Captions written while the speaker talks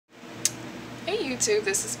YouTube,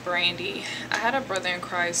 this is Brandy. I had a brother in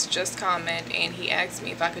Christ just comment and he asked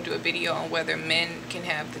me if I could do a video on whether men can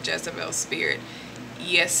have the Jezebel spirit.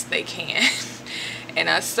 Yes, they can. And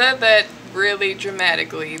I said that really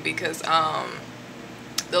dramatically because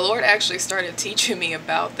the Lord actually started teaching me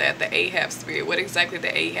about that, the Ahab spirit, what exactly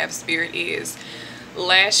the Ahab spirit is,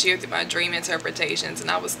 last year through my dream interpretations. And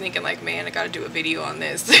I was thinking like, man, I gotta do a video on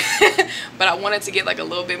this. But I wanted to get like a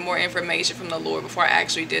little bit more information from the Lord before I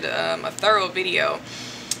actually did a thorough video.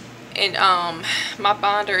 And my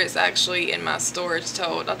binder is actually in my storage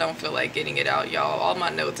tote. I don't feel like getting it out, y'all. All my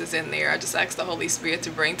notes is in there. I just asked the Holy Spirit to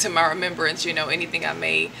bring to my remembrance, you know, anything I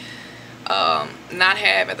may not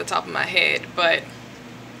have at the top of my head. But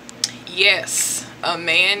yes, a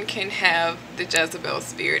man can have the Jezebel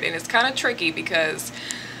spirit, and it's kind of tricky because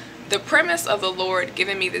the premise of the Lord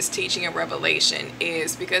giving me this teaching and revelation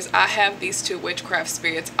is because I have these two witchcraft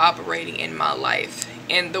spirits operating in my life,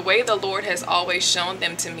 and the way the Lord has always shown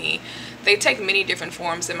them to me, they take many different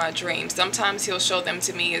forms in my dreams. Sometimes he'll show them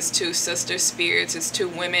to me as two sister spirits, as two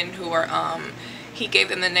women who are he gave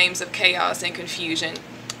them the names of chaos and confusion.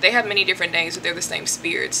 They have many different names, but they're the same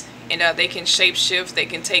spirits. And they can shapeshift. They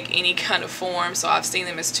can take any kind of form. So I've seen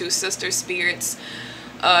them as two sister spirits,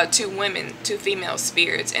 two women, two female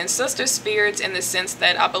spirits. And sister spirits in the sense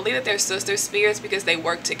that I believe that they're sister spirits because they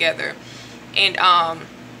work together. And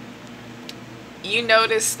you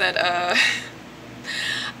notice that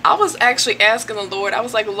I was actually asking the Lord, I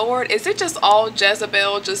was like, Lord, is it just all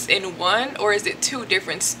Jezebel just in one, or is it two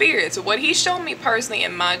different spirits? What he showed me personally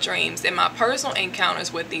in my dreams, in my personal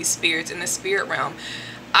encounters with these spirits in the spirit realm,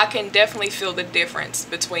 I can definitely feel the difference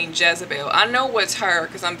between Jezebel. I know what's her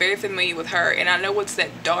because I'm very familiar with her, and I know what's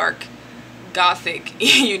that dark, gothic,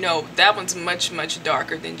 you know, that one's much, much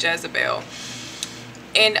darker than Jezebel.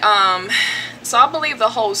 And so I believe the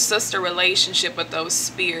whole sister relationship with those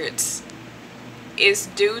spirits is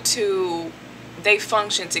due to they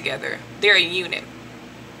function together. They're a unit.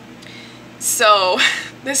 So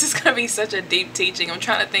this is going to be such a deep teaching. I'm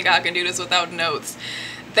trying to think how I can do this without notes.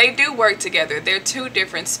 They do work together. They're two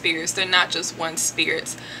different spirits. They're not just one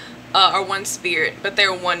spirit, or one spirit, but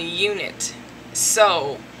they're one unit.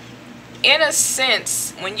 So in a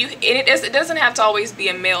sense, when you, it doesn't have to always be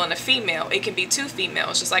a male and a female. It can be two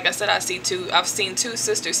females. Just like I said, I've seen two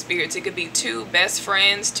sister spirits. It could be two best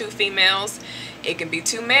friends, two females. It can be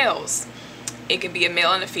two males. It can be a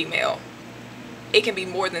male and a female. It can be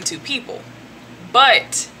more than two people.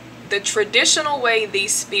 But the traditional way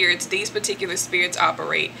these spirits, these particular spirits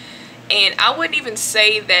operate, and I wouldn't even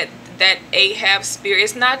say that Ahab spirit,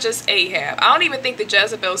 it's not just Ahab. I don't even think the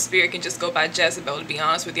Jezebel spirit can just go by Jezebel, to be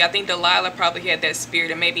honest with you. I think Delilah probably had that spirit,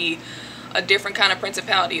 and maybe a different kind of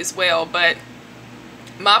principality as well. But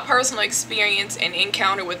my personal experience and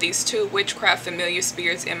encounter with these two witchcraft familiar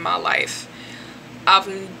spirits in my life,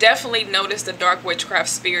 I've definitely noticed the dark witchcraft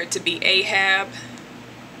spirit to be Ahab,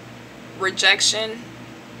 rejection.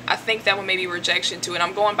 I think that one may be rejection too, and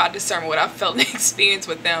I'm going by discernment, what I felt and experienced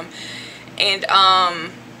with them. And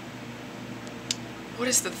what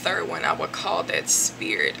is the third one I would call that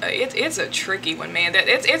spirit? It's a tricky one, man.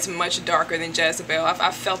 It's much darker than Jezebel.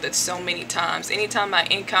 I've felt it so many times. Anytime I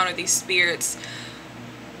encounter these spirits,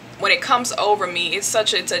 when it comes over me, it's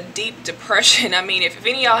a deep depression. I mean, if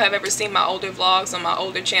any of y'all have ever seen my older vlogs on my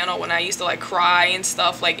older channel when I used to like cry and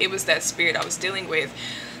stuff, like it was that spirit I was dealing with.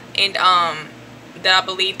 And that I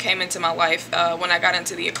believe came into my life when I got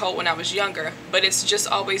into the occult when I was younger. But it's just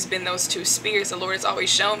always been those two spirits. The Lord has always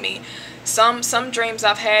shown me some dreams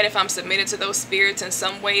I've had, if I'm submitted to those spirits in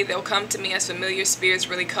some way, they'll come to me as familiar spirits,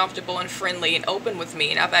 really comfortable and friendly and open with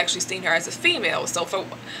me. And I've actually seen her as a female. So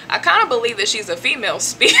I kind of believe that she's a female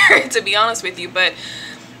spirit, to be honest with you. But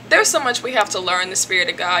there's so much we have to learn the spirit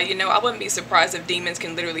of God. You know, I wouldn't be surprised if demons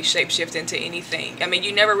can literally shapeshift into anything. I mean,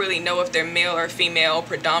 you never really know if they're male or female,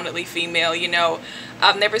 predominantly female. You know,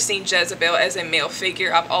 I've never seen Jezebel as a male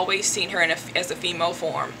figure. I've always seen her as a female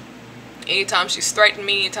form. Anytime she's threatened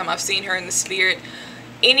me, anytime I've seen her in the spirit,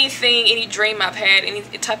 anything, any dream I've had, any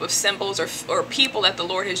type of symbols or people that the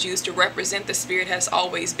Lord has used to represent the spirit has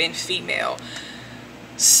always been female.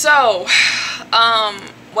 So,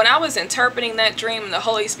 when I was interpreting that dream and the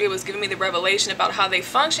Holy Spirit was giving me the revelation about how they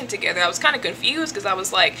function together, I was kind of confused because I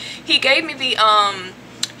was like, he gave me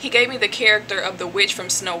the character of the witch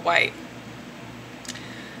from Snow White.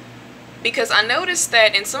 Because I noticed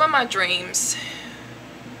that in some of my dreams,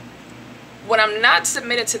 when I'm not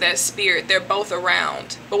submitted to that spirit, they're both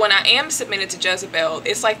around. But when I am submitted to Jezebel,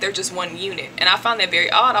 it's like they're just one unit. And I found that very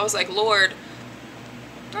odd. I was like, Lord,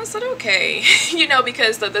 I said, okay. You know,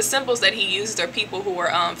 because the symbols that he uses are people who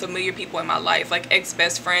are familiar people in my life, like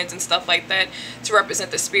ex-best friends and stuff like that, to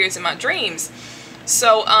represent the spirits in my dreams.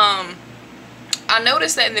 So I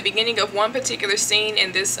noticed that in the beginning of one particular scene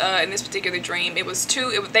in this particular dream, it was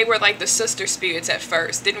they were like the sister spirits at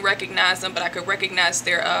first. Didn't recognize them, but I could recognize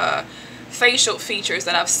their facial features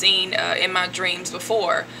that I've seen in my dreams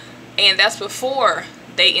before. And that's before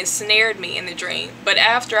they ensnared me in the dream. But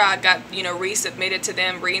after I got, you know, resubmitted to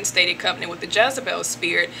them, reinstated covenant with the Jezebel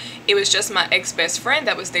spirit, it was just my ex-best friend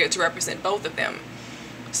that was there to represent both of them.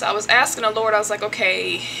 So I was asking the Lord, I was like,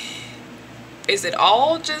 okay, is it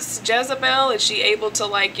all just Jezebel? Is she able to,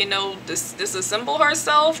 like, you know, disassemble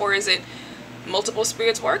herself? Or is it multiple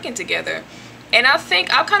spirits working together? And I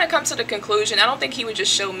think I've kind of come to the conclusion, I don't think he would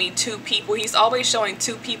just show me two people. He's always showing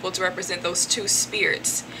two people to represent those two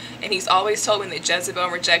spirits. And he's always told me that Jezebel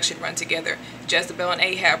and rejection run together. Jezebel and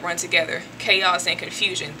Ahab run together. Chaos and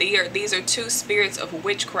confusion. These are two spirits of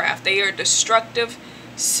witchcraft. They are destructive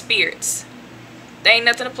spirits. They ain't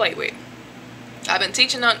nothing to play with. I've been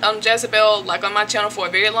teaching on Jezebel, like, on my channel for a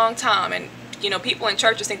very long time. And you know, people in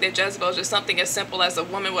churches think that Jezebel is just something as simple as a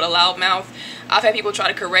woman with a loud mouth. I've had people try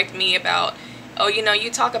to correct me about, oh, you know, you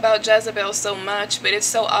talk about Jezebel so much, but it's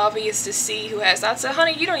so obvious to see who has. I said,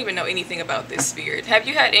 honey, you don't even know anything about this spirit. Have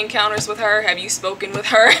you had encounters with her? Have you spoken with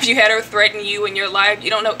her? Have you had her threaten you in your life? You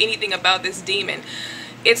don't know anything about this demon.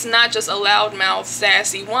 It's not just a loudmouth,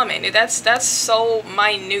 sassy woman. That's so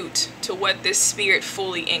minute to what this spirit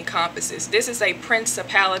fully encompasses. This is a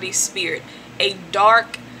principality spirit, a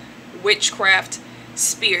dark witchcraft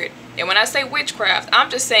spirit. And when I say witchcraft, I'm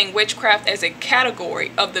just saying witchcraft as a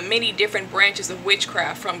category of the many different branches of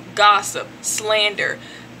witchcraft, from gossip, slander,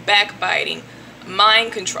 backbiting,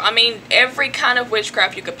 mind control. I mean, every kind of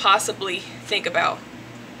witchcraft you could possibly think about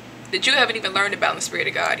that you haven't even learned about in the Spirit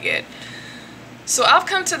of God yet. So I've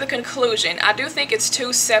come to the conclusion, I do think it's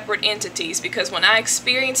two separate entities, because when I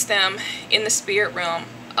experience them in the spirit realm,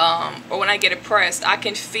 or when I get oppressed, I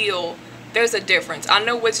can feel there's a difference. I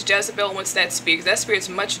know what's Jezebel and what's that spirit. That spirit's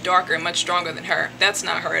much darker and much stronger than her. That's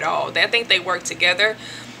not her at all. I think they work together.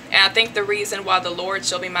 And I think the reason why the Lord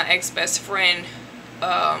showed me my ex-best friend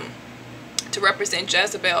to represent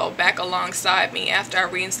Jezebel back alongside me after I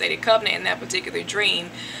reinstated covenant in that particular dream,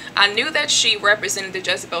 I knew that she represented the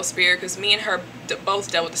Jezebel spirit because me and her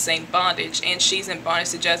both dealt with the same bondage. And she's in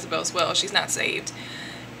bondage to Jezebel as well. She's not saved.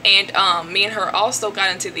 And me and her also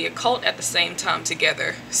got into the occult at the same time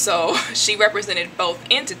together. So she represented both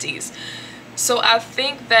entities. So I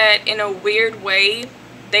think that in a weird way,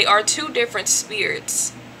 they are two different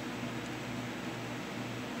spirits.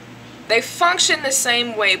 They function the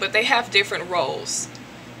same way, but they have different roles.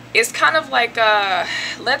 It's kind of like,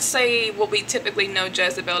 let's say what we typically know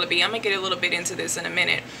Jezebel to be. I'm going to get a little bit into this in a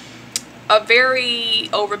minute. A very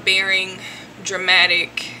overbearing,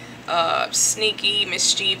 dramatic, sneaky,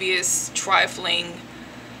 mischievous, trifling,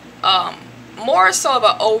 more so of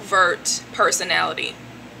an overt personality,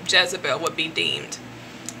 Jezebel would be deemed.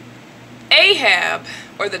 Ahab,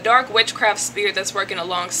 or the dark witchcraft spirit that's working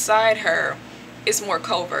alongside her, is more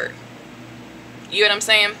covert. You know what I'm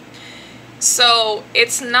saying? So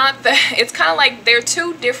it's not that, it's kind of like they're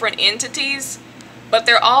two different entities, but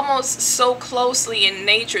they're almost so closely in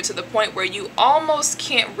nature to the point where you almost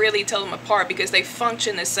can't really tell them apart, because they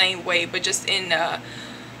function the same way, but just in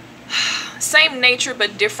same nature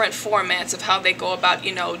but different formats of how they go about,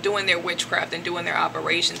 you know, doing their witchcraft and doing their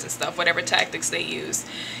operations and stuff, whatever tactics they use.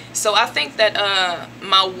 So I think that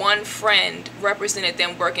my one friend represented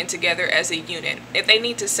them working together as a unit. If they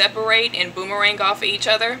need to separate and boomerang off of each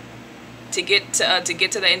other to get to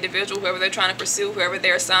the individual, whoever they're trying to pursue, whoever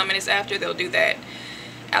their assignment is after, they'll do that.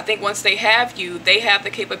 I think once they have you, they have the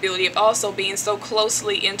capability of also being so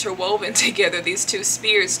closely interwoven together, these two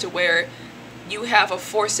spirits, to where you have a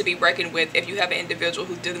force to be reckoned with if you have an individual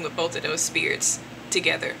who's dealing with both of those spirits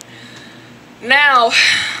together. Now,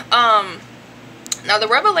 the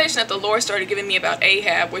revelation that the Lord started giving me about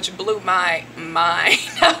Ahab, which blew my mind,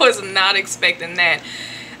 I was not expecting that.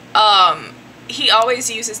 He always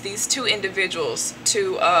uses these two individuals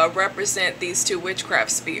to represent these two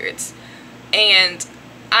witchcraft spirits. And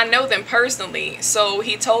I know them personally, so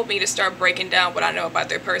he told me to start breaking down what I know about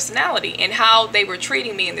their personality and how they were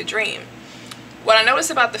treating me in the dream. What I noticed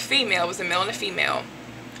about the female was the male and the female.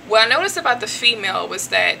 What I noticed about the female was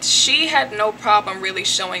that she had no problem really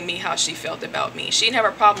showing me how she felt about me. She didn't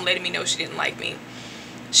have a problem letting me know she didn't like me.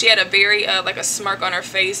 She had a very, like a smirk on her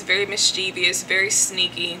face, very mischievous, very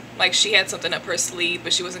sneaky, like she had something up her sleeve,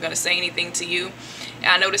 but she wasn't going to say anything to you. And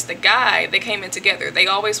I noticed the guy, they came in together. They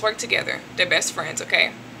always work together. They're best friends,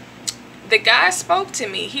 okay? the guy spoke to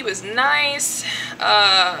me. He was nice,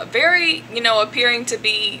 very, you know, appearing to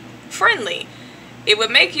be friendly. It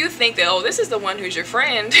would make you think that, oh, this is the one who's your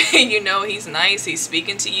friend. You know, he's nice, he's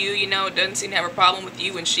speaking to you, you know, doesn't seem to have a problem with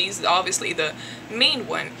you, and she's obviously the mean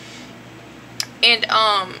one. And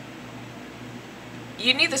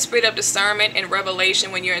you need the spirit of discernment and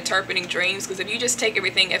revelation when you're interpreting dreams, because if you just take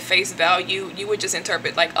everything at face value, you would just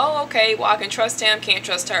interpret like, oh, okay, well, I can trust him, can't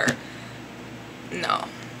trust her. No.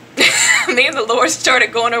 Me and the Lord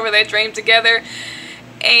started going over that dream together,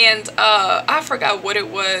 and I forgot what it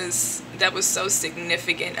was that was so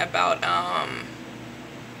significant about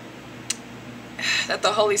that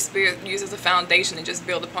the Holy Spirit uses a foundation and just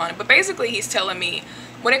build upon it. But basically he's telling me,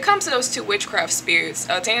 when it comes to those two witchcraft spirits,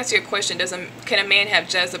 to answer your question, can a man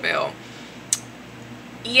have Jezebel?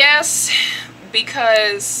 Yes,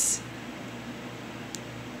 because,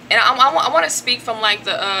 and I want to speak from like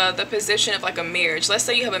the position of like a marriage. Let's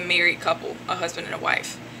say you have a married couple, a husband and a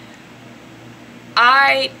wife.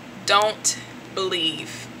 I don't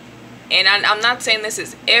believe, and I'm not saying this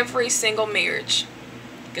is every single marriage,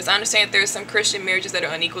 because I understand there's some Christian marriages that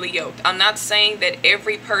are unequally yoked. I'm not saying that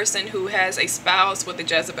every person who has a spouse with the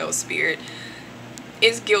Jezebel spirit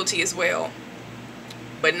is guilty as well.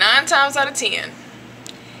 But 9 times out of 10,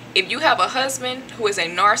 if you have a husband who is a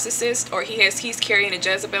narcissist, or he's carrying a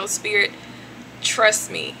Jezebel spirit, trust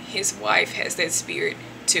me, his wife has that spirit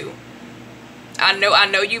too. I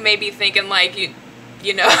know you may be thinking like,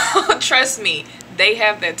 you know, trust me, they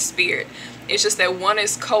have that spirit. It's just that one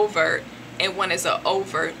is covert and one is an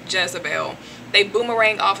overt Jezebel. They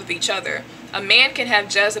boomerang off of each other. A man can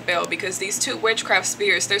have Jezebel because these two witchcraft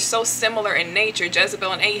spirits, they're so similar in nature,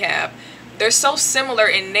 Jezebel and Ahab. They're so similar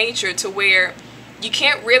in nature to where you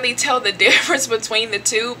can't really tell the difference between the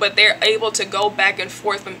two, but they're able to go back and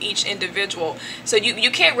forth from each individual. So you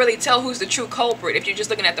can't really tell who's the true culprit if you're just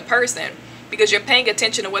looking at the person, because you're paying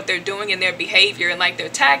attention to what they're doing and their behavior and like their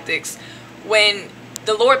tactics. When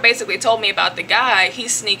the Lord basically told me about the guy,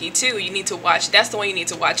 he's sneaky too. You need to watch. That's the one you need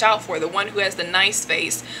to watch out for, the one who has the nice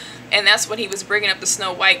face. And that's when he was bringing up the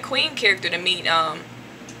Snow White Queen character to me.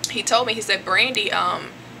 He told me, he said, Brandy,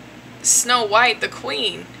 Snow White, the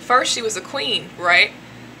queen, first she was a queen, right,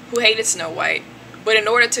 who hated Snow White. But in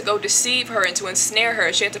order to go deceive her and to ensnare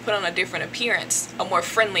her, she had to put on a different appearance, a more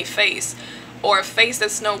friendly face, or a face that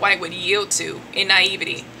Snow White would yield to in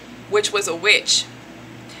naivety, which was a witch.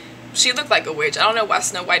 She looked like a witch. I don't know why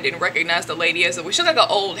Snow White didn't recognize the lady as a witch. She looked like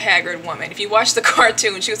an old haggard woman. If you watch the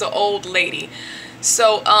cartoon, she was an old lady.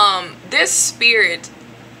 So this spirit,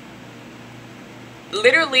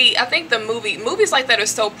 literally, I think the movies like that are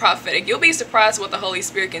so prophetic. You'll be surprised what the Holy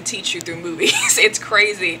Spirit can teach you through movies. It's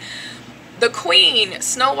crazy. The queen,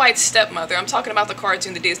 Snow White's stepmother, I'm talking about the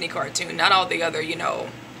cartoon, the Disney cartoon, not all the other, you know,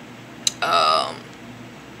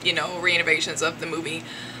 renovations of the movie.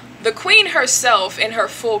 The queen herself, in her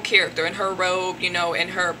full character, in her robe, you know, in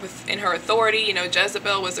her authority, you know,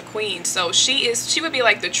 Jezebel was a queen. So she would be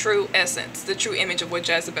like the true essence, the true image of what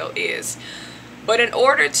Jezebel is. But in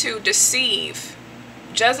order to deceive,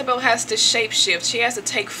 Jezebel has to shapeshift. She has to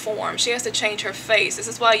take form. She has to change her face. This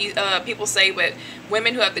is why people say that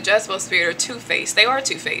women who have the Jezebel spirit are two-faced. They are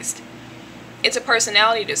two-faced. It's a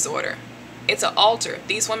personality disorder. It's an altar.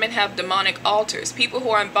 These women have demonic altars. People who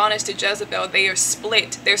are in bondage to Jezebel, they are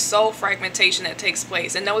split. There's soul fragmentation that takes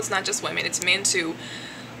place. And no, it's not just women. It's men too.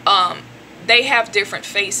 They have different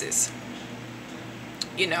faces.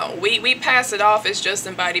 You know, we pass it off as just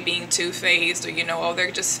somebody being two-faced, or, you know, oh,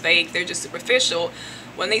 they're just fake, they're just superficial,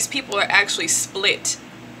 when these people are actually split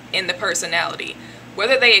in the personality.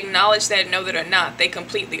 Whether they acknowledge that and know that or not, they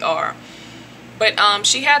completely are. But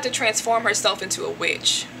she had to transform herself into a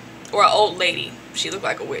witch, or an old lady. She looked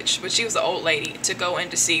like a witch, but she was an old lady, to go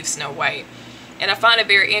and deceive Snow White. And I find it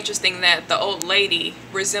very interesting that the old lady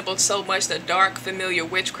resembled so much the dark, familiar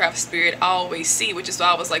witchcraft spirit I always see, which is why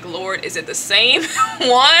I was like, Lord, is it the same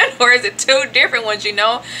one, or is it two different ones, you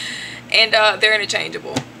know? And they're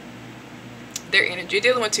interchangeable. You're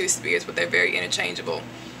dealing with two spirits, but they're very interchangeable.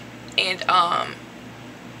 And I'm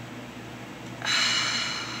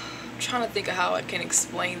trying to think of how I can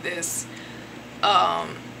explain this.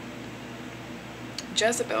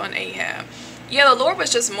 Jezebel and Ahab. Yeah, the Lord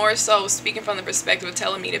was just more so speaking from the perspective of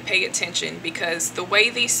telling me to pay attention, because the way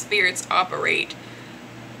these spirits operate,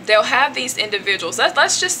 they'll have these individuals.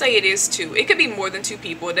 Let's just say it is two. It could be more than two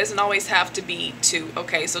people. It doesn't always have to be two,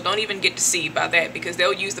 okay? So don't even get deceived by that, because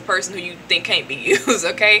they'll use the person who you think can't be used,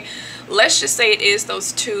 okay? Let's just say it is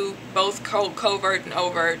those two, both covert and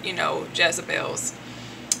overt, you know, Jezebels.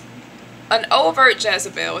 An overt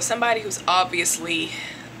Jezebel is somebody who's obviously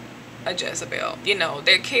a Jezebel. You know,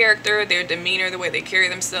 their character, their demeanor, the way they carry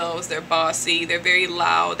themselves, they're bossy, they're very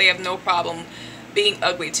loud, they have no problem being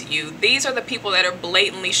ugly to you. These are the people that are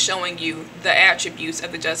blatantly showing you the attributes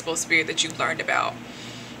of the Jezebel spirit that you've learned about.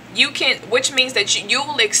 You can, which means that you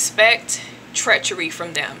will expect treachery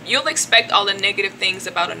from them. You'll expect all the negative things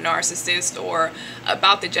about a narcissist or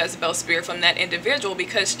about the Jezebel spirit from that individual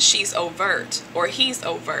because she's overt or he's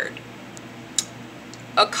overt.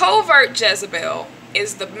 A covert Jezebel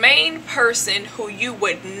is the main person who you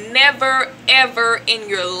would never ever in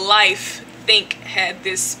your life think had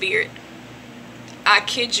this spirit. I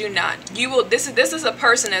kid you not. You will, this is a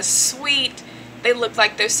person that's sweet. They look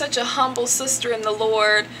like they're such a humble sister in the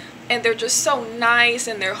Lord, and they're just so nice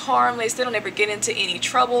and they're harmless. They don't ever get into any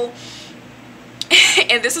trouble.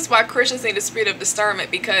 And this is why Christians need the spirit of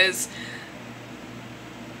discernment, because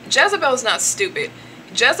Jezebel's not stupid.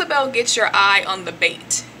 Jezebel gets your eye on the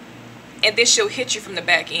bait, and then she'll hit you from the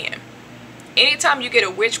back end. Anytime you get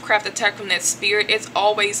a witchcraft attack from that spirit, it's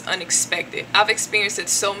always unexpected. I've experienced it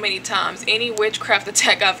so many times. Any witchcraft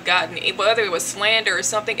attack I've gotten, whether it was slander or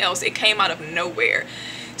something else, it came out of nowhere.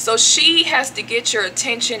 So she has to get your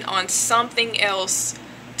attention on something else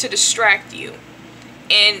to distract you.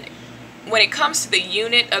 And when it comes to the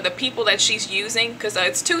unit of the people that she's using, because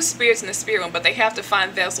it's two spirits in the spirit room, but they have to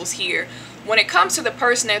find vessels here. When it comes to the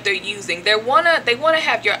person that they're using, they wanna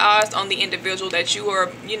have your eyes on the individual that you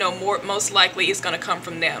are, you know, most likely is gonna come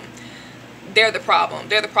from them. They're the problem.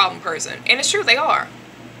 They're the problem person, and it's true, they are.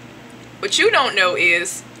 What you don't know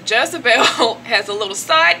is Jezebel has a little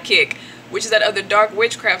sidekick, which is that other dark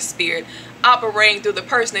witchcraft spirit operating through the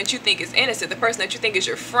person that you think is innocent, the person that you think is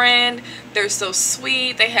your friend. They're so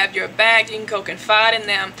sweet, they have your back, you can go confide in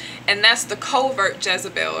them, and that's the covert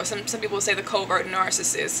Jezebel, or some people say the covert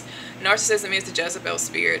narcissist. Narcissism is the Jezebel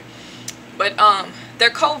spirit, but they're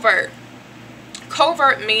covert.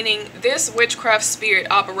 Covert meaning this witchcraft spirit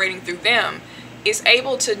operating through them is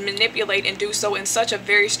able to manipulate and do so in such a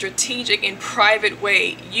very strategic and private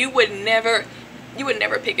way. You would never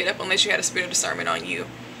pick it up unless you had a spirit of discernment on you.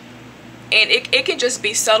 And it can just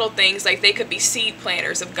be subtle things, like they could be seed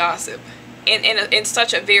planters of gossip in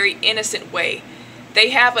such a very innocent way.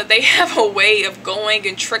 They have a way of going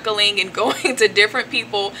and trickling and going to different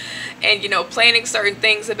people and, you know, planning certain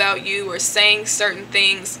things about you or saying certain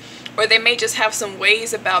things, or they may just have some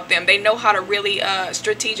ways about them. They know how to really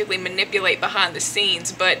strategically manipulate behind the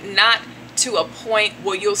scenes, but not to a point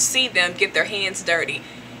where you'll see them get their hands dirty.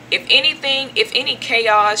 If anything, if any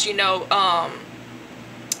chaos, you know,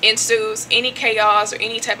 ensues, any chaos or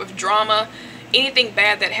any type of drama, anything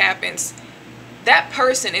bad that happens, that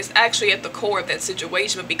person is actually at the core of that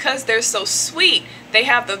situation. But because they're so sweet, they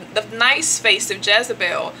have the nice face of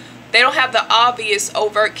Jezebel. They don't have the obvious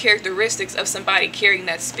overt characteristics of somebody carrying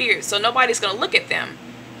that spirit, so nobody's going to look at them.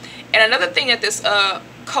 And another thing that this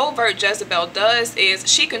covert Jezebel does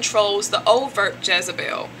is she controls the overt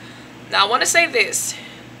Jezebel. Now I want to say this.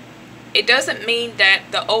 It doesn't mean that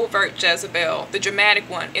the overt Jezebel, the dramatic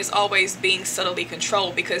one, is always being subtly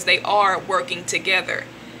controlled, because they are working together.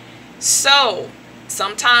 So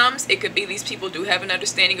sometimes it could be these people do have an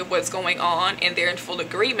understanding of what's going on, and they're in full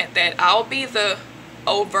agreement that I'll be the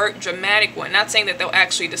overt dramatic one. Not saying that they'll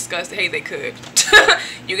actually discuss, hey, they could.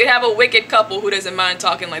 You could have a wicked couple who doesn't mind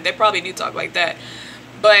talking like, they probably do talk like that,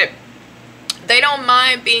 but they don't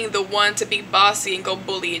mind being the one to be bossy and go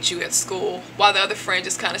bully at you at school, while the other friend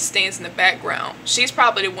just kind of stands in the background. She's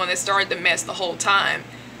probably the one that started the mess the whole time,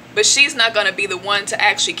 but she's not going to be the one to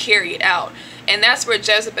actually carry it out. And that's where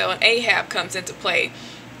Jezebel and Ahab comes into play.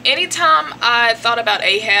 Anytime I thought about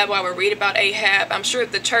Ahab, while we read about Ahab, I'm sure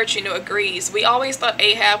the church, you know, agrees. We always thought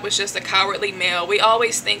Ahab was just a cowardly male. We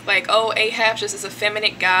always think like, oh, Ahab just is a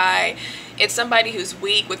feminine guy. It's somebody who's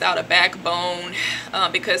weak without a backbone,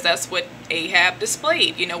 because that's what Ahab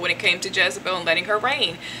displayed, you know, when it came to Jezebel and letting her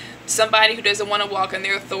reign. Somebody who doesn't want to walk in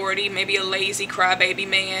their authority, maybe a lazy crybaby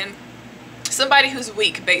man. Somebody who's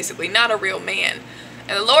weak, basically, not a real man.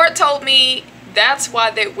 And the Lord told me that's why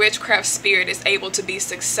that witchcraft spirit is able to be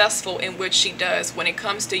successful in what she does when it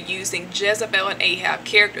comes to using Jezebel and Ahab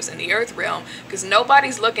characters in the earth realm, because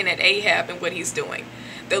nobody's looking at Ahab and what he's doing.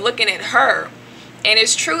 They're looking at her. And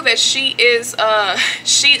it's true that she is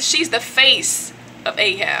she's the face of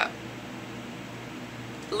Ahab.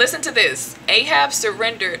 Listen to this. Ahab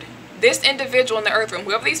surrendered, this individual in the earth realm,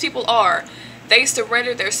 whoever these people are, they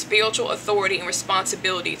surrendered their spiritual authority and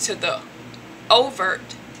responsibility to the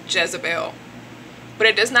overt Jezebel. But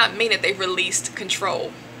it does not mean that they've released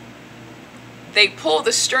control. They pull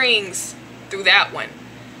the strings through that one.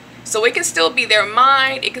 So it can still be their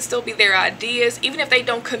mind, it can still be their ideas, even if they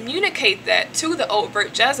don't communicate that to the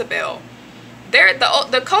overt Jezebel. They're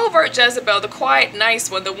the covert Jezebel, the quiet, nice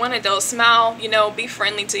one, the one that don't smile, you know, be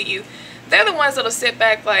friendly to you. They're the ones that'll sit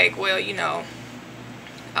back like, well, you know,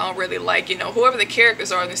 I don't really like, you know, whoever the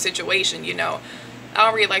characters are in the situation, you know. I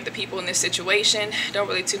don't really like the people in this situation. Don't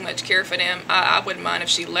really too much care for them. I wouldn't mind if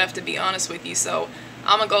she left, to be honest with you. So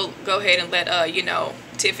I'm gonna go ahead and let you know,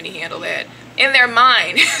 Tiffany handle that in their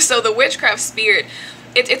mind. So the witchcraft spirit,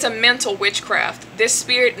 it's a mental witchcraft. This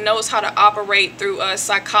spirit knows how to operate through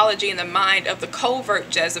psychology in the mind of the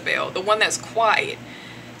covert Jezebel, the one that's quiet.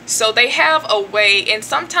 So they have a way, and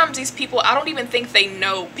sometimes these people, I don't even think they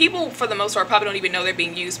know. People, for the most part, probably don't even know they're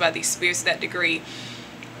being used by these spirits to that degree.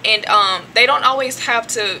 And they don't always have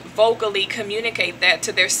to vocally communicate that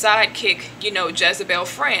to their sidekick, you know, Jezebel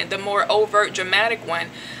friend, the more overt, dramatic one.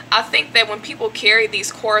 I think that when people carry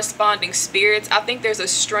these corresponding spirits, I think there's a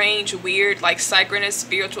strange, weird, like synchronous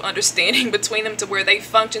spiritual understanding between them to where they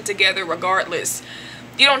function together regardless.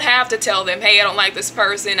 You don't have to tell them, hey, I don't like this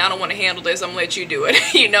person, I don't want to handle this, I'm gonna let you do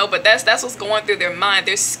it. You know, but that's what's going through their mind.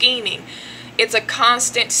 They're scheming. It's a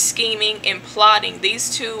constant scheming and plotting.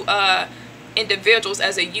 These two individuals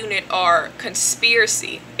as a unit are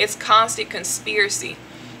conspiracy. It's constant conspiracy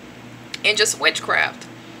and just witchcraft.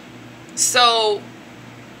 So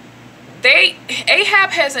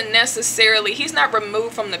Ahab hasn't necessarily, he's not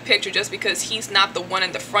removed from the picture just because he's not the one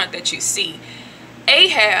in the front that you see.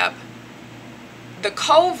 Ahab, the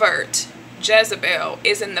covert Jezebel,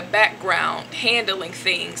 is in the background handling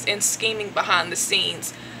things and scheming behind the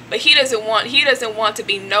scenes. But he doesn't want to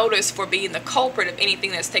be noticed for being the culprit of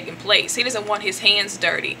anything that's taking place. He doesn't want his hands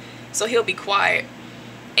dirty. So he'll be quiet.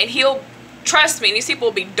 And he'll, trust me, these people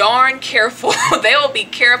will be darn careful. They will be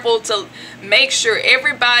careful to make sure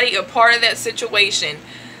everybody a part of that situation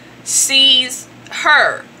sees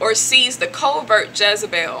her or sees the covert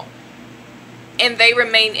Jezebel, and they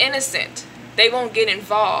remain innocent. They won't get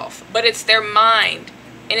involved. But it's their mind,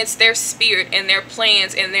 and it's their spirit and their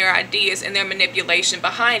plans and their ideas and their manipulation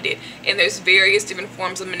behind it. And there's various different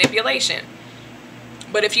forms of manipulation.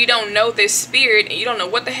 But if you don't know this spirit and you don't know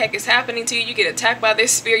what the heck is happening to you, you get attacked by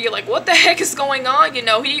this spirit, you're like, what the heck is going on? You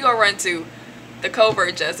know, who you gonna run to? The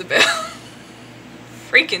covert Jezebel.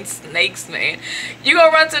 Freaking snakes, man. You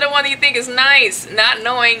gonna run to the one that you think is nice, not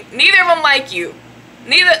knowing neither of them like you.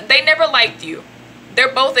 They never liked you.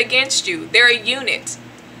 They're both against you. They're a unit.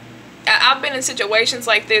 I've been in situations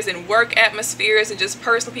like this in work atmospheres and just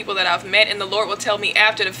personal people that I've met, and the Lord will tell me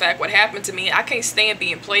after the fact what happened to me. I can't stand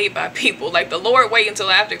being played by people. Like, the Lord wait until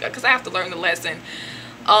after, because I have to learn the lesson.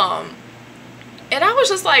 And I was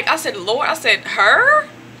just like, I said, Lord, I said, her?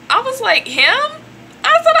 I was like, him?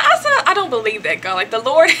 I said, I don't believe that, God. Like, the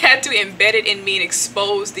Lord had to embed it in me and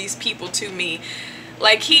expose these people to me.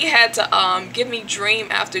 Like, he had to give me dream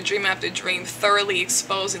after dream after dream, thoroughly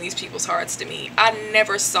exposing these people's hearts to me. I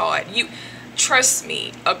never saw it. You trust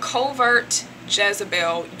me, a covert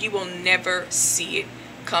Jezebel, you will never see it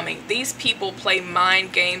coming. These people play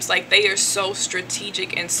mind games like they are so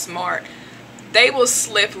strategic and smart. They will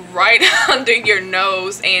slip right under your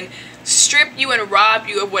nose and strip you and rob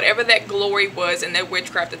you of whatever that glory was in that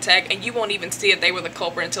witchcraft attack, and you won't even see if they were the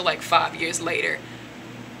culprit until like 5 years later.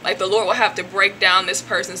 Like, the Lord will have to break down this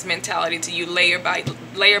person's mentality to you layer by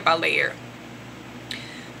layer.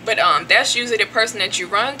 But that's usually the person that you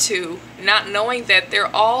run to, not knowing that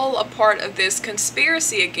they're all a part of this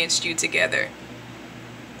conspiracy against you together.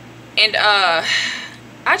 And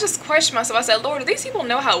I just questioned myself. I said, Lord, do these people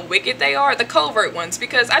know how wicked they are? The covert ones.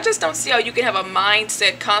 Because I just don't see how you can have a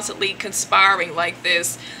mindset constantly conspiring like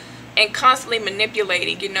this, and constantly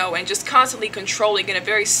manipulating, you know, and just constantly controlling in a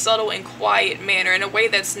very subtle and quiet manner, in a way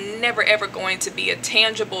that's never ever going to be a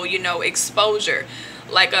tangible, you know, exposure.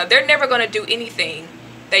 Like, they're never going to do anything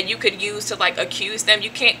that you could use to, like, accuse them. You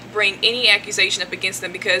can't bring any accusation up against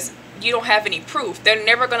them because you don't have any proof. They're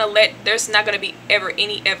never going to there's not going to be ever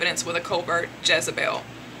any evidence with a covert Jezebel.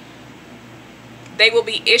 They will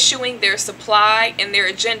be issuing their supply and their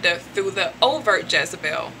agenda through the overt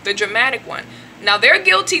Jezebel, the dramatic one. Now, they're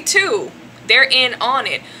guilty too. They're in on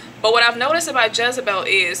it. But what I've noticed about Jezebel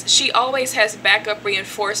is she always has backup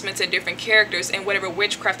reinforcements and different characters in whatever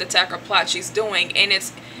witchcraft attack or plot she's doing. And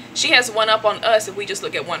she has one up on us if we just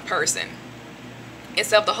look at one person,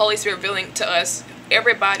 instead of the Holy Spirit revealing to us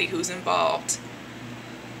everybody who's involved.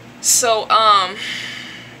 So,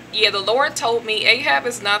 yeah, the Lord told me Ahab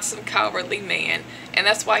is not some cowardly man, and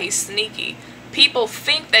that's why he's sneaky. People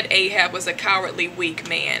think that Ahab was a cowardly, weak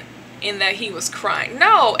man, in that he was crying.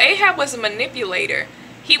 No, Ahab was a manipulator.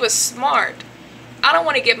 He was smart. I don't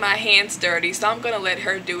want to get my hands dirty, so I'm going to let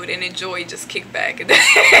her do it and enjoy, just kick back in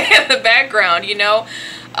the background, you know.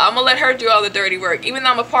 I'm going to let her do all the dirty work, even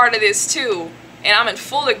though I'm a part of this too, and I'm in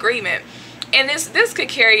full agreement. And this could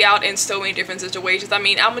carry out in so many different situations. I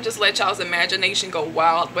mean, I'm gonna just let y'all's imagination go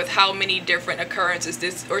wild with how many different occurrences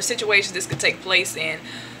this or situations this could take place in.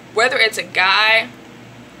 Whether it's a guy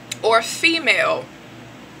or a female,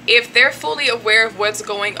 if they're fully aware of what's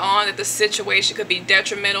going on, that the situation could be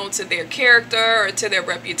detrimental to their character or to their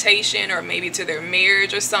reputation or maybe to their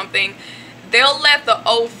marriage or something, they'll let the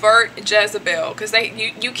overt Jezebel, because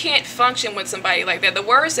you can't function with somebody like that. The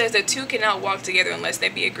word says that two cannot walk together unless they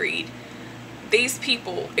be agreed. These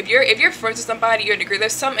people, if you're friends with somebody, you're in agreement.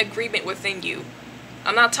 There's some agreement within you.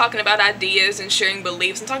 I'm not talking about ideas and sharing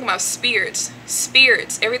beliefs. I'm talking about spirits.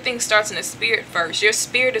 Spirits. Everything starts in the spirit first. Your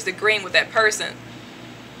spirit is agreeing with that person.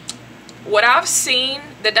 What I've seen,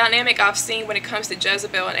 the dynamic I've seen when it comes to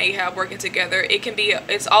Jezebel and Ahab working together,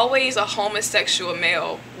 it's always a homosexual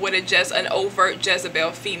male with an overt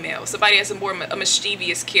Jezebel female. Somebody has a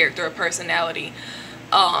mischievous character or personality.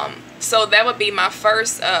 So that would be my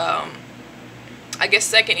first, I guess,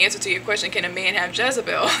 second answer to your question. Can a man have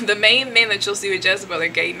Jezebel? The main men that you'll see with Jezebel are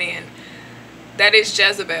gay men. That is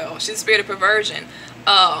Jezebel. She's the spirit of perversion.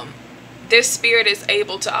 This spirit is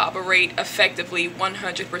able to operate effectively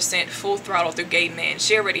 100% full throttle through gay men.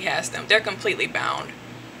 She already has them. They're completely bound.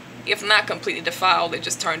 If not completely defiled, they're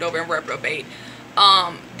just turned over and reprobate.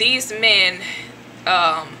 These men,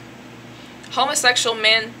 homosexual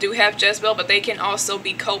men do have Jezebel, but they can also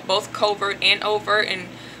be both covert and overt, and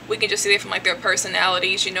we can just see that from like their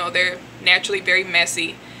personalities. You know, they're naturally very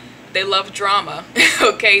messy. They love drama,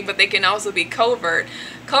 okay, but they can also be covert.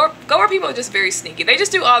 Covert people are just very sneaky. They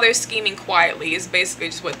just do all their scheming quietly is basically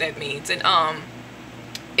just what that means. And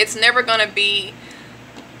it's never gonna be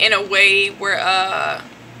in a way where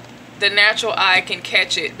the natural eye can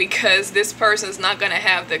catch it, because this person is not gonna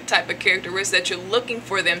have the type of characteristics that you're looking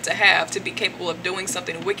for them to have to be capable of doing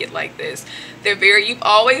something wicked like this. You've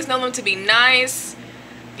always known them to be nice,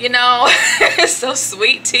 you know, so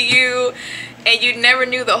sweet to you, and you never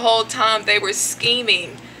knew the whole time they were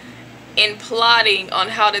scheming and plotting on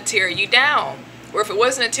how to tear you down. Or if it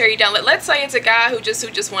wasn't to tear you down, let's say it's a guy who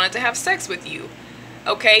just wanted to have sex with you,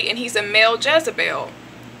 okay, and he's a male Jezebel.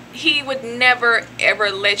 He would never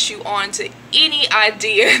ever let you on to any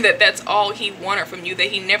idea that that's all he wanted from you,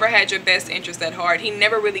 that he never had your best interest at heart. He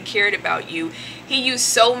never really cared about you. He used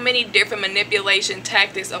so many different manipulation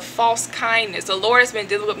tactics of false kindness. The Lord has been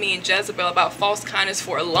dealing with me and Jezebel about false kindness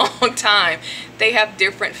for a long time. They have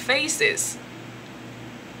different faces.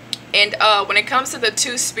 And when it comes to the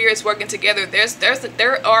two spirits working together,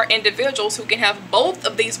 there are individuals who can have both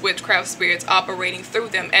of these witchcraft spirits operating through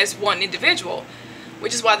them as one individual,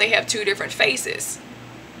 which is why they have two different faces.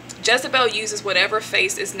 Jezebel uses whatever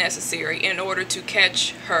face is necessary in order to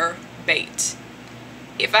catch her bait.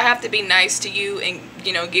 If I have to be nice to you and,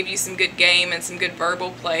 you know, give you some good game and some good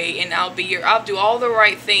verbal play, and I'll do all the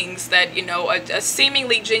right things that, you know, a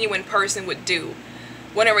seemingly genuine person would do,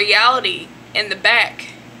 when in reality, in the back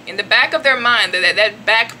of their mind, that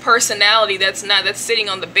back personality that's sitting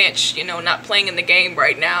on the bench, you know, not playing in the game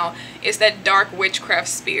right now, is that dark witchcraft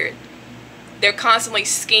spirit. They're constantly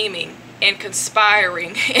scheming and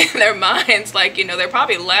conspiring in their minds, like, you know, they're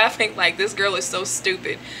probably laughing like, this girl is so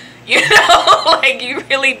stupid, you know, like, you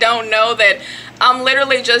really don't know that I'm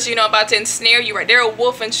literally just, you know, about to ensnare you. Right, they're a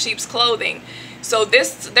wolf in sheep's clothing. So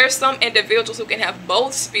there's some individuals who can have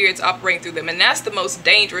both spirits operating through them, and that's the most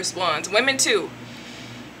dangerous ones. Women too.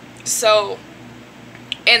 So,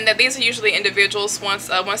 and that these are usually individuals once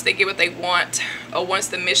they get what they want, or once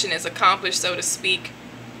the mission is accomplished, so to speak,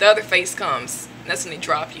 the other face comes. That's when they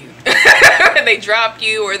drop you. They drop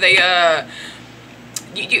you, or they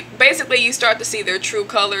basically you start to see their true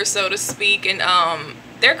colors, so to speak, and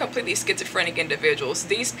they're completely schizophrenic individuals.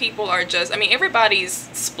 These people are just, I mean, everybody's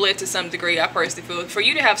split to some degree. I personally feel for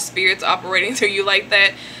you to have spirits operating through you like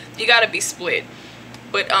that, you got to be split.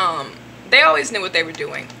 But they always knew what they were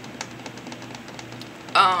doing.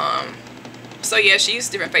 So yeah, she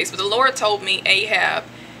used different faces. But the Lord told me Ahab,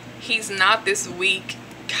 he's not this weak,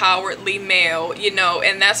 cowardly male, you know,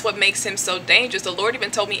 and that's what makes him so dangerous. The Lord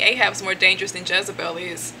even told me Ahab's more dangerous than Jezebel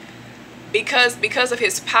is, because of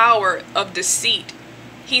his power of deceit.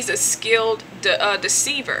 He's a skilled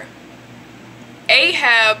deceiver.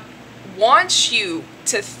 Ahab wants you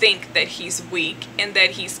to think that he's weak and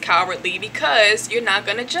that he's cowardly, because you're not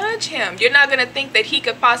going to judge him. You're not going to think that he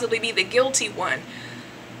could possibly be the guilty one.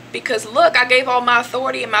 Because look, I gave all my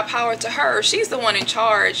authority and my power to her. She's the one in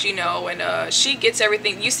charge, you know, and she gets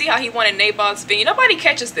everything. You see how he wanted Naboth's vineyard. Nobody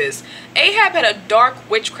catches this. Ahab had a dark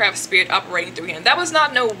witchcraft spirit operating through him. That was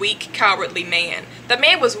not no weak, cowardly man. The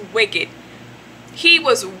man was wicked. He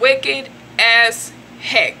was wicked as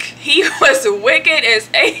heck. He was wicked as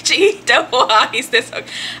H-E-double-I.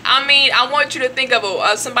 I mean, I want you to think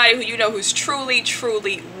of somebody who you know who's truly,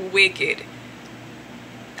 truly wicked.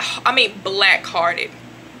 I mean, black-hearted.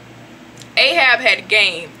 Ahab had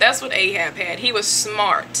game. That's what Ahab had. He was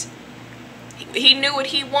smart. He knew what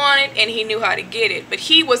he wanted and he knew how to get it. But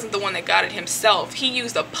he wasn't the one that got it himself. He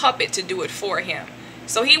used a puppet to do it for him.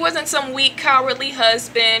 So he wasn't some weak, cowardly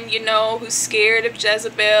husband, you know, who's scared of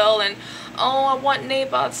Jezebel and, oh, I want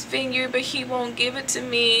Naboth's vineyard, but he won't give it to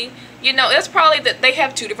me. You know, it's probably that they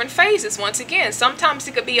have two different phases. Once again, sometimes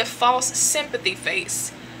it could be a false sympathy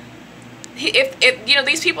face. If you know,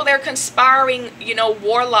 these people, they're conspiring, you know,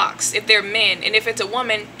 warlocks if they're men. And if it's a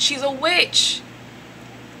woman, she's a witch.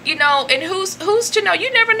 You know, and who's to know?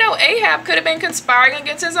 You never know. Ahab could have been conspiring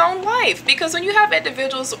against his own wife. Because when you have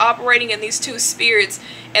individuals operating in these two spirits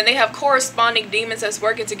and they have corresponding demons that's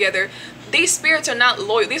working together, these spirits are not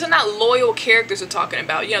loyal. These are not loyal characters we're talking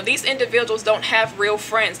about. You know, these individuals don't have real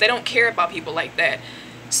friends. They don't care about people like that.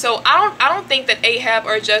 So I don't think that Ahab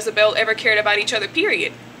or Jezebel ever cared about each other,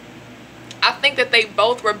 period. I think that they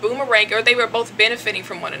both were boomerang, or they were both benefiting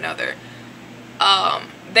from one another.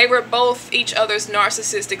 They were both each other's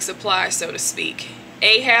narcissistic supply, so to speak.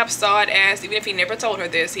 Ahab saw it as, even if he never told her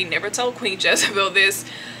this, he never told Queen Jezebel this.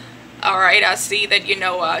 All right, I see that, you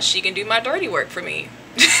know, she can do my dirty work for me.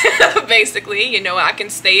 Basically, you know, I can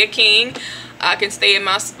stay a king. I can stay in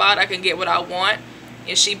my spot. I can get what I want.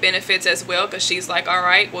 And she benefits as well because she's like, all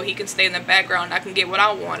right, well, he can stay in the background. I can get what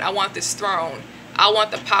I want. I want this throne. I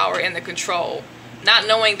want the power and the control. Not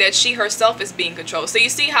knowing that she herself is being controlled. So you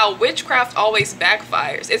see how witchcraft always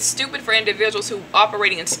backfires. It's stupid for individuals who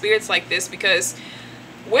operating in spirits like this, because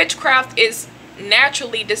witchcraft is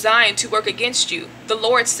naturally designed to work against you. The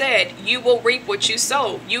Lord said, you will reap what you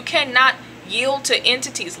sow. You cannot yield to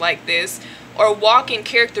entities like this or walk in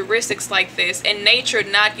characteristics like this and nature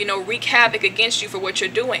not, you know, wreak havoc against you for what you're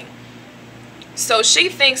doing. So she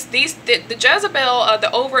thinks the Jezebel,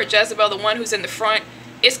 the overt Jezebel, the one who's in the front,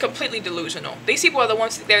 is completely delusional. These people are the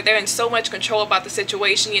ones, they're in so much control about the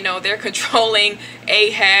situation. You know, they're controlling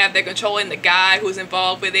Ahab, they're controlling the guy who's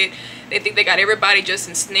involved with it. They think they got everybody just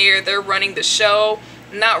ensnared. They're running the show,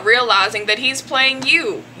 not realizing that he's playing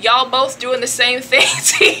you. Y'all both doing the same thing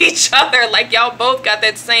to each other. Like y'all both got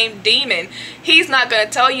that same demon. He's not going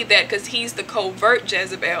to tell you that because he's the covert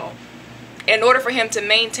Jezebel. In order for him to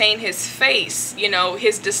maintain his face, you know,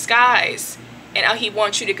 his disguise, and how he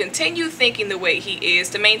wants you to continue thinking the way he is,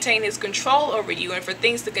 to maintain his control over you, and for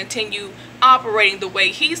things to continue operating the way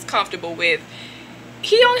he's comfortable with,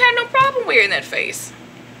 he don't have no problem wearing that face.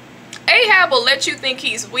 Ahab will let you think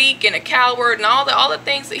he's weak and a coward and all the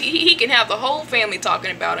things that he can have the whole family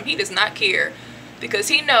talking about him. He does not care, because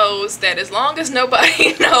he knows that as long as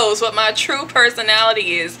nobody knows what my true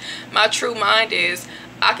personality is, my true mind is,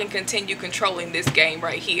 I can continue controlling this game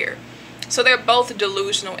right here. So they're both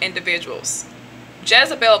delusional individuals.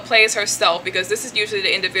 Jezebel plays herself because this is usually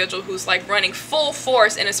the individual who's like running full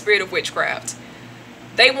force in a spirit of witchcraft.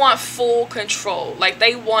 They want full control, like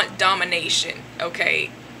they want domination,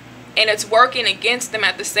 okay? And it's working against them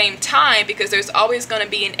at the same time, because there's always going to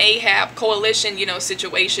be an Ahab coalition, you know,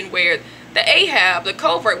 situation where the Ahab, the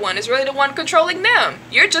covert one, is really the one controlling them.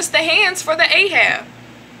 You're just the hands for the Ahab.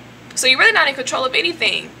 So you're really not in control of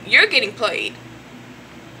anything. You're getting played.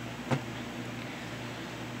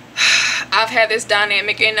 I've had this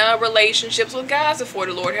dynamic in relationships with guys before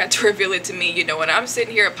the Lord had to reveal it to me, you know, and I'm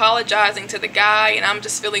sitting here apologizing to the guy, and I'm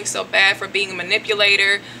just feeling so bad for being a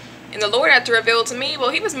manipulator. And the Lord had to reveal to me,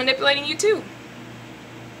 well, he was manipulating you too.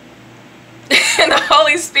 And the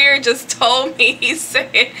Holy Spirit just told me, he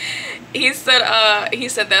said,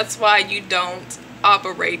 that's why you don't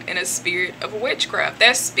operate in a spirit of witchcraft.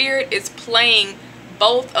 That spirit is playing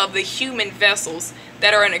both of the human vessels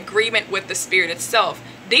that are in agreement with the spirit itself.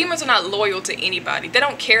 Demons are not loyal to anybody. They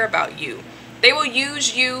don't care about you. They will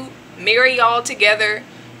use you, marry y'all together,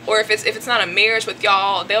 or if it's not a marriage with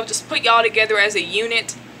y'all, they'll just put y'all together as a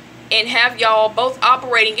unit and have y'all both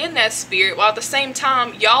operating in that spirit, while at the same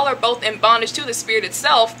time y'all are both in bondage to the spirit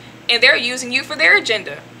itself, and they're using you for their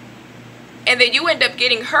agenda. And then you end up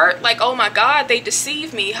getting hurt, like, oh my God, they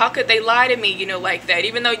deceived me. How could they lie to me, you know, like that?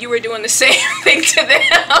 Even though you were doing the same thing to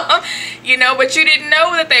them, you know, but you didn't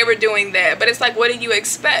know that they were doing that. But it's like, what did you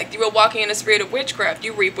expect? You were walking in a spirit of witchcraft.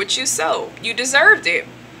 You reap what you sow. You deserved it.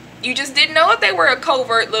 You just didn't know that they were a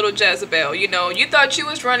covert little Jezebel, you know. You thought you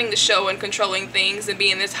was running the show and controlling things and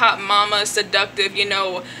being this hot mama, seductive, you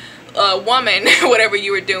know, woman, whatever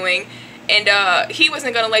you were doing. And he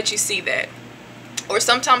wasn't going to let you see that. Or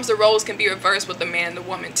sometimes the roles can be reversed with the man and the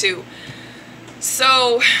woman too.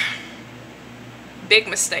 So big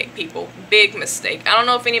mistake, people. Big mistake. I don't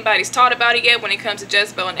know if anybody's taught about it yet when it comes to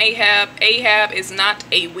Jezebel and Ahab. Ahab is not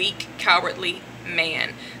a weak, cowardly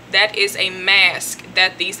man. That is a mask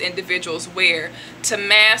that these individuals wear to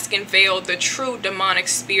mask and veil the true demonic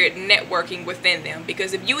spirit networking within them.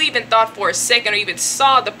 Because if you even thought for a second or even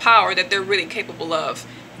saw the power that they're really capable of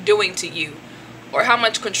doing to you, or how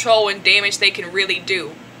much control and damage they can really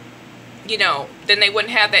do, you know, then they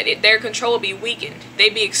wouldn't have that. Their control would be weakened.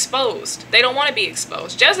 They'd be exposed. They don't want to be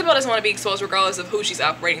exposed. Jezebel doesn't want to be exposed regardless of who she's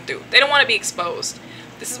operating through. They don't want to be exposed.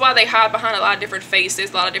 This is why they hide behind a lot of different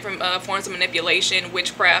faces, a lot of different forms of manipulation,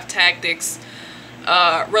 witchcraft tactics,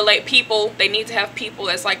 relate people. They need to have people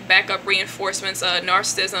that's like backup reinforcements,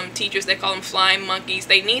 narcissism, teachers, they call them flying monkeys.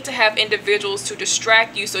 They need to have individuals to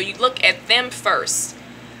distract you, so you look at them first.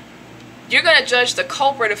 You're going to judge the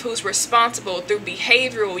culprit of who's responsible through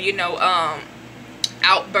behavioral, you know,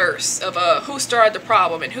 outbursts of who started the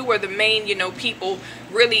problem and who were the main, you know, people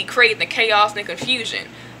really creating the chaos and the confusion.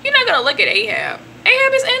 You're not going to look at Ahab.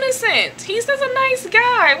 Ahab is innocent. He's just a nice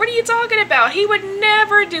guy. What are you talking about? He would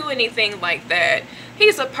never do anything like that.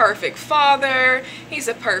 He's a perfect father. He's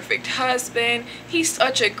a perfect husband. He's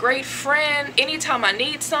such a great friend. Anytime I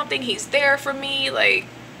need something, he's there for me. Like,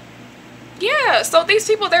 yeah. So these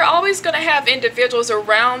people, they're always going to have individuals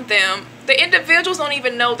around them. The individuals don't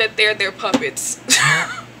even know that they're their puppets.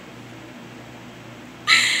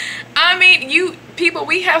 I mean, people,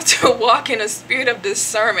 we have to walk in a spirit of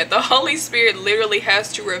discernment. The Holy Spirit literally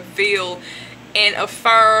has to reveal and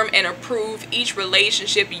affirm and approve each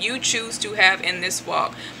relationship you choose to have in this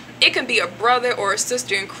walk. It can be a brother or a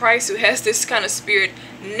sister in Christ who has this kind of spirit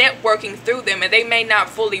networking through them, and they may not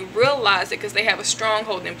fully realize it because they have a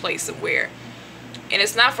stronghold in place somewhere. And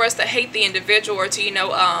it's not for us to hate the individual or to, you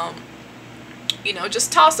know,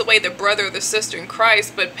 just toss away the brother or the sister in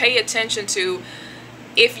Christ, but pay attention to,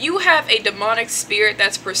 if you have a demonic spirit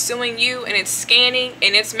that's pursuing you and it's scanning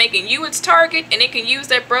and it's making you its target, and it can use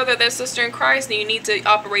that brother, that sister in Christ, then you need to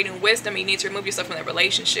operate in wisdom. You need to remove yourself from that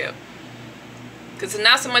relationship. Because it's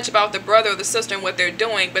not so much about the brother or the sister and what they're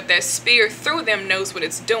doing, but that spirit through them knows what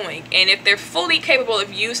it's doing. And if they're fully capable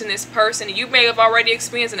of using this person, you may have already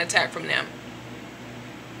experienced an attack from them.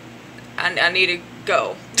 I need to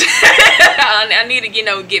go. I need to, you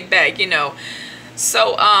know, get back, you know.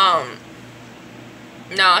 So,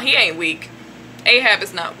 no, he ain't weak. Ahab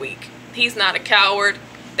is not weak. He's not a coward.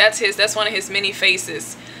 That's one of his many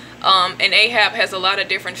faces. And Ahab has a lot of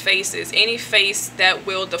different faces. Any face that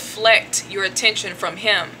will deflect your attention from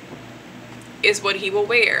him is what he will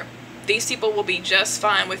wear. These people will be just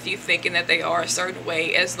fine with you thinking that they are a certain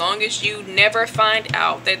way, as long as you never find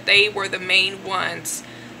out that they were the main ones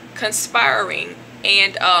conspiring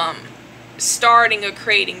and starting or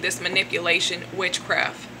creating this manipulation,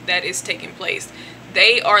 witchcraft that is taking place.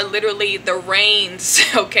 They are literally the reins,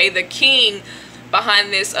 okay, the king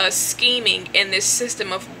behind this scheming and this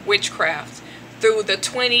system of witchcraft through the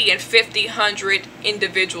 20 and 50, 100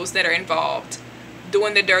 individuals that are involved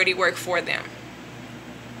doing the dirty work for them.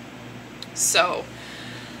 So,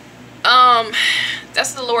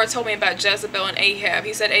 that's what the Lord told me about Jezebel and Ahab.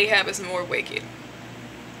 He said Ahab is more wicked.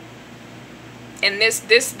 And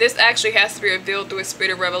this actually has to be revealed through a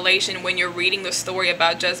spirit of revelation when you're reading the story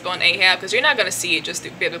about Jezebel and Ahab, because you're not going to see it just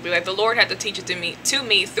biblically. Like, the Lord had to teach it to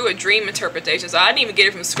me through a dream interpretation. So I didn't even get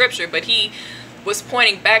it from scripture, but he was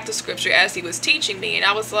pointing back to scripture as he was teaching me, and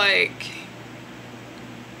I was like,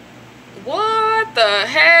 what the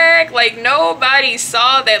heck? Like, nobody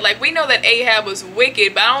saw that. Like, we know that Ahab was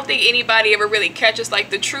wicked, but I don't think anybody ever really catches like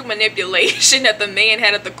the true manipulation that the man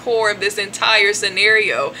had at the core of this entire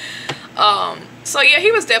scenario. So yeah,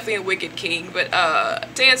 he was definitely a wicked king. But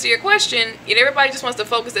to answer your question, you know, everybody just wants to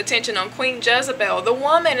focus attention on Queen Jezebel, the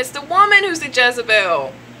woman. It's the woman who's the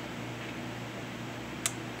Jezebel.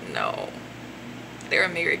 No, they're a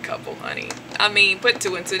married couple, honey. I mean, put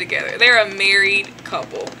two and two together. They're a married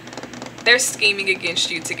couple. They're scheming against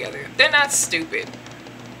you together. They're not stupid.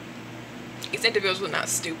 These individuals are not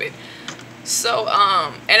stupid. So,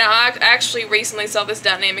 and I actually recently saw this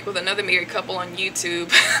dynamic with another married couple on YouTube.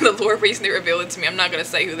 The Lord recently revealed it to me. I'm not going to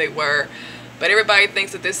say who they were, but everybody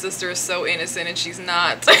thinks that this sister is so innocent, and she's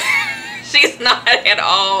not. She's not at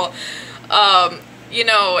all. You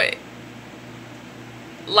know,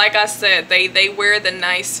 like I said, they wear the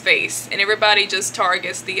nice face, and everybody just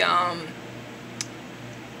targets the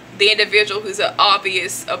individual who's an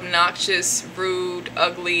obvious, obnoxious, rude,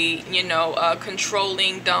 ugly, you know,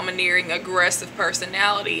 controlling, domineering, aggressive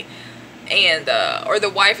personality. And or the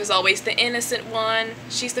wife is always the innocent one.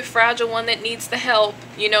 She's the fragile one that needs the help.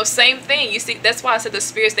 You know, same thing. You see, that's why I said the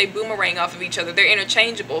spirits, they boomerang off of each other. They're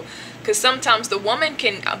interchangeable, because sometimes the woman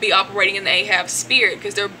can be operating in the Ahab spirit,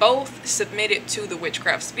 because they're both submitted to the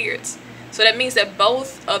witchcraft spirits. So that means that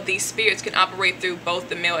both of these spirits can operate through both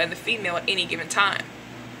the male and the female at any given time.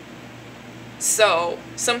 So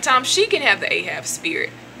sometimes she can have the Ahab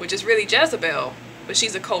spirit, which is really Jezebel, but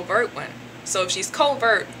she's a covert one. So if she's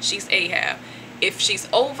covert, she's Ahab. If she's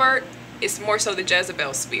overt, it's more so the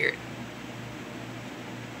Jezebel spirit.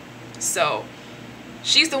 So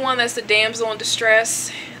she's the one that's the damsel in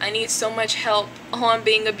distress. I need so much help. Oh, I'm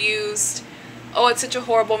being abused. Oh, it's such a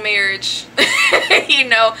horrible marriage. You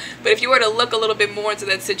know, but if you were to look a little bit more into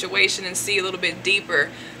that situation and see a little bit deeper,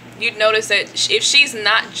 you'd notice that if she's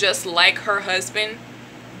not just like her husband,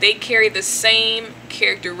 they carry the same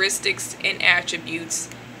characteristics and attributes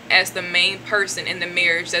as the main person in the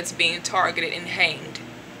marriage that's being targeted and hanged.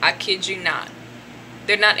 I kid you not.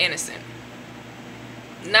 They're not innocent.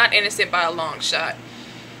 Not innocent by a long shot.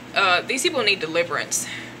 These people need deliverance.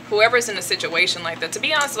 Whoever's in a situation like that. To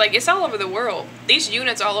be honest, like, it's all over the world. These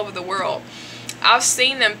units all over the world. I've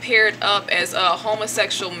seen them paired up as a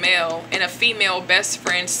homosexual male and a female best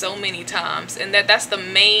friend so many times. And that's the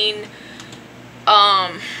main...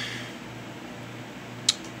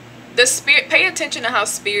 the spirit, pay attention to how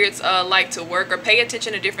spirits like to work, or pay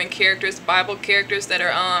attention to different characters, Bible characters that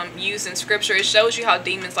are used in scripture. It shows you how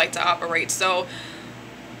demons like to operate. So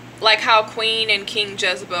like how Queen and King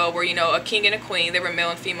Jezebel were, you know, a king and a queen. They were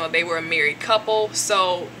male and female. They were a married couple.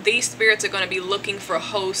 So these spirits are going to be looking for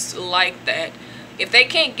hosts like that. If they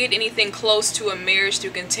can't get anything close to a marriage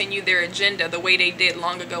to continue their agenda the way they did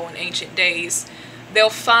long ago in ancient days,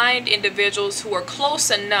 they'll find individuals who are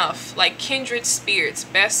close enough, like kindred spirits,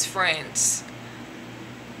 best friends.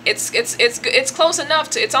 It's close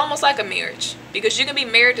enough to, it's almost like a marriage, because you can be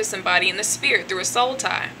married to somebody in the spirit through a soul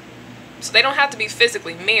tie. So they don't have to be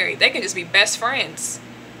physically married. They can just be best friends.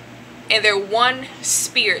 And they're one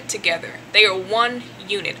spirit together. They are one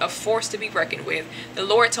unit, a force to be reckoned with. The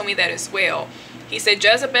Lord told me that as well. He said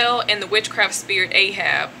Jezebel and the witchcraft spirit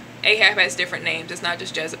Ahab. Ahab has different names. It's not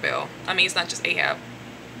just Jezebel. I mean, it's not just Ahab.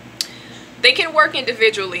 They can work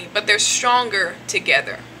individually, but they're stronger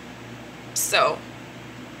together. So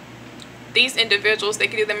these individuals, they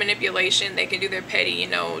can do their manipulation. They can do their petty, you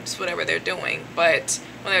know, just whatever they're doing. But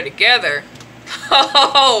when they're together,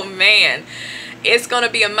 oh man, it's going to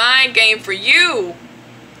be a mind game for you,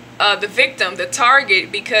 the victim, the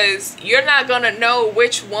target, because you're not going to know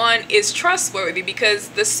which one is trustworthy, because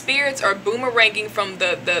the spirits are boomeranging from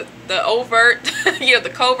the overt, you know, the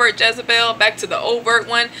covert Jezebel back to the overt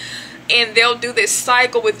one. And they'll do this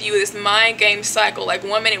cycle with you, this mind game cycle. Like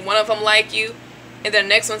 1 minute, one of them like you, and then the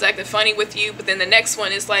next one's acting funny with you, but then the next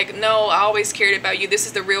one is like, no, I always cared about you. This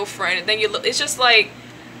is the real friend. And then you look, it's just like,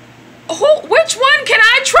 which one can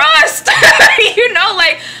I trust? You know,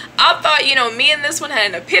 like, I thought, you know, me and this one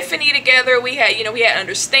had an epiphany together. We had, you know, we had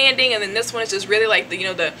understanding, and then this one is just really like the, you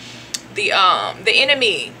know, the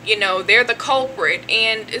enemy. You know, they're the culprit,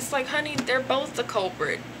 and it's like, honey, they're both the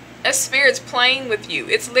culprit. A spirit's playing with you.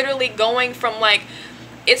 It's literally going from like,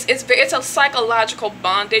 it's a psychological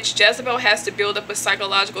bondage. Jezebel has to build up a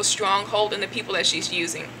psychological stronghold in the people that she's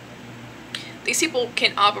using. These people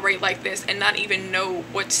can operate like this and not even know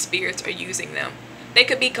what spirits are using them. They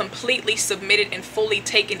could be completely submitted and fully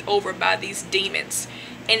taken over by these demons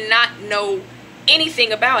and not know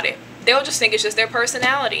anything about it. They'll just think it's just their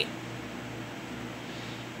personality.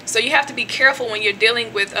 So you have to be careful when you're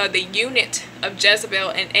dealing with the unit of Jezebel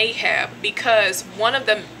and Ahab, because one of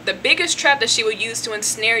the biggest trap that she will use to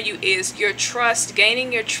ensnare you is your trust,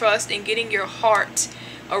 gaining your trust and getting your heart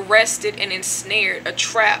arrested and ensnared, a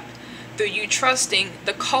trap, through you trusting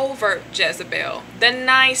the covert Jezebel, the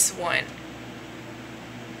nice one.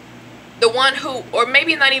 The one who, or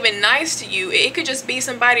maybe not even nice to you, it could just be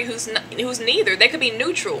somebody who's neither. They could be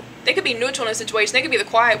neutral. They could be neutral in a situation. They could be the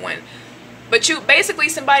quiet one. But you, basically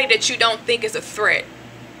somebody that you don't think is a threat.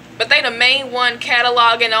 But they the main one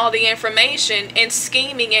cataloging all the information and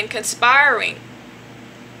scheming and conspiring.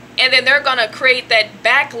 And then they're going to create that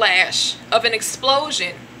backlash of an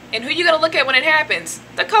explosion. And who you going to look at when it happens?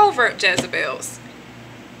 The covert Jezebels.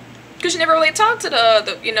 Because you never really talk to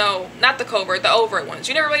the, you know, not the covert, the overt ones.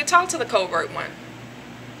 You never really talk to the covert one.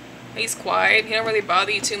 He's quiet. He don't really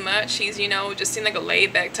bother you too much. He's, you know, just seemed like a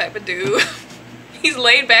laid back type of dude. He's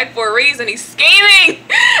laid back for a reason. He's scheming.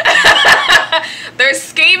 They're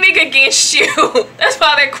scheming against you. That's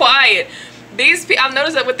why they're quiet. I've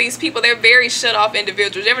noticed that with these people, they're very shut off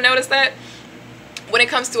individuals. You ever notice that? When it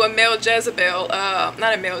comes to a male Jezebel,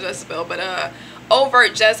 not a male Jezebel, but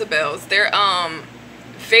overt Jezebels. They're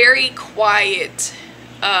very quiet,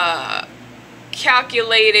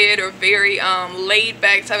 calculated, or very laid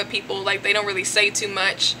back type of people. Like, they don't really say too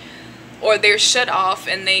much, or they're shut off,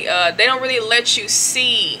 and they don't really let you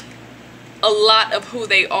see a lot of who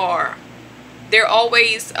they are. They're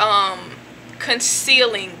always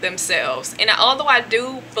concealing themselves. And although I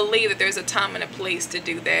do believe that there's a time and a place to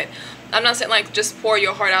do that, I'm not saying like just pour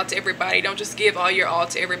your heart out to everybody. Don't just give all your all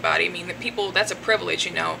to everybody. I mean, the people, that's a privilege,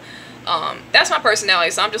 you know. That's my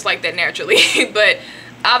personality, so I'm just like that naturally. But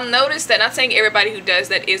I've noticed that, not saying everybody who does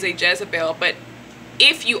that is a Jezebel, but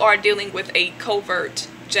if you are dealing with a covert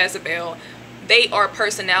Jezebel, they are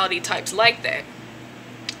personality types like that.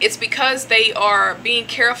 It's because they are being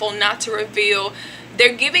careful not to reveal.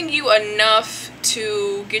 They're giving you enough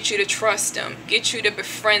to get you to trust them, get you to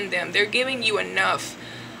befriend them. They're giving you enough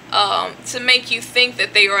to make you think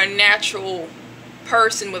that they are a natural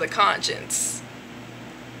person with a conscience.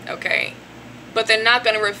 Okay? But they're not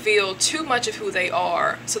going to reveal too much of who they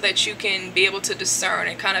are, so that you can be able to discern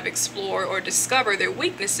and kind of explore or discover their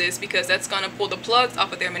weaknesses, because that's going to pull the plugs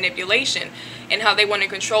off of their manipulation and how they want to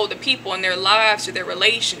control the people in their lives or their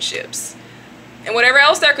relationships and whatever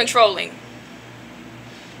else they're controlling.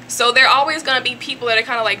 So they're always going to be people that are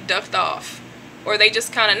kind of like ducked off, or they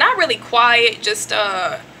just kind of not really quiet, just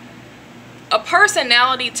a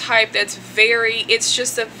personality type that's very, it's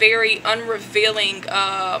just a very unrevealing,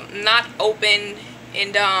 not open,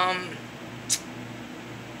 and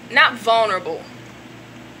not vulnerable,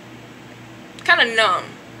 kind of numb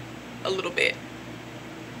a little bit.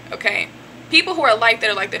 Okay, people who are like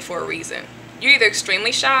that for a reason. You're either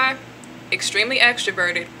extremely shy, extremely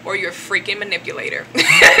extroverted, or you're a freaking manipulator.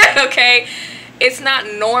 Okay, it's not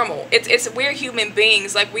normal. We're human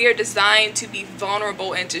beings. Like, we are designed to be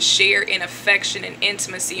vulnerable and to share in affection and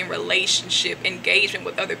intimacy and relationship engagement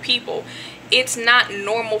with other people. It's not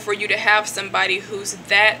normal for you to have somebody who's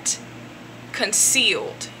that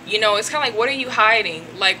concealed. You know, it's kind of like, what are you hiding?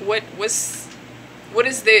 Like, what is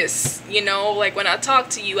this? You know, like, when I talk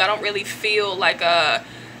to you, I don't really feel like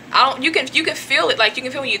you can feel it. Like, you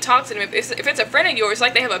can feel when you talk to them. If it's a friend of yours,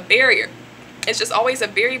 like, they have a barrier. It's just always a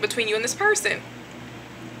barrier between you and this person.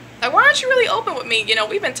 Like, why aren't you really open with me? You know,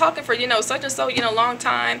 we've been talking for, you know, such and so, you know, long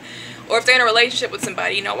time. Or if they're in a relationship with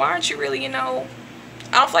somebody, you know, why aren't you really, you know,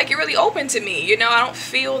 I don't feel like you're really open to me. You know, I don't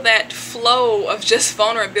feel that flow of just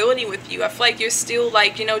vulnerability with you. I feel like you're still,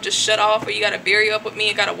 like, you know, just shut off, or you got a barrier up with me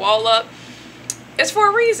and got a wall up. It's for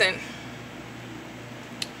a reason.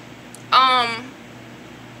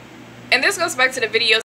 And this goes back to the videos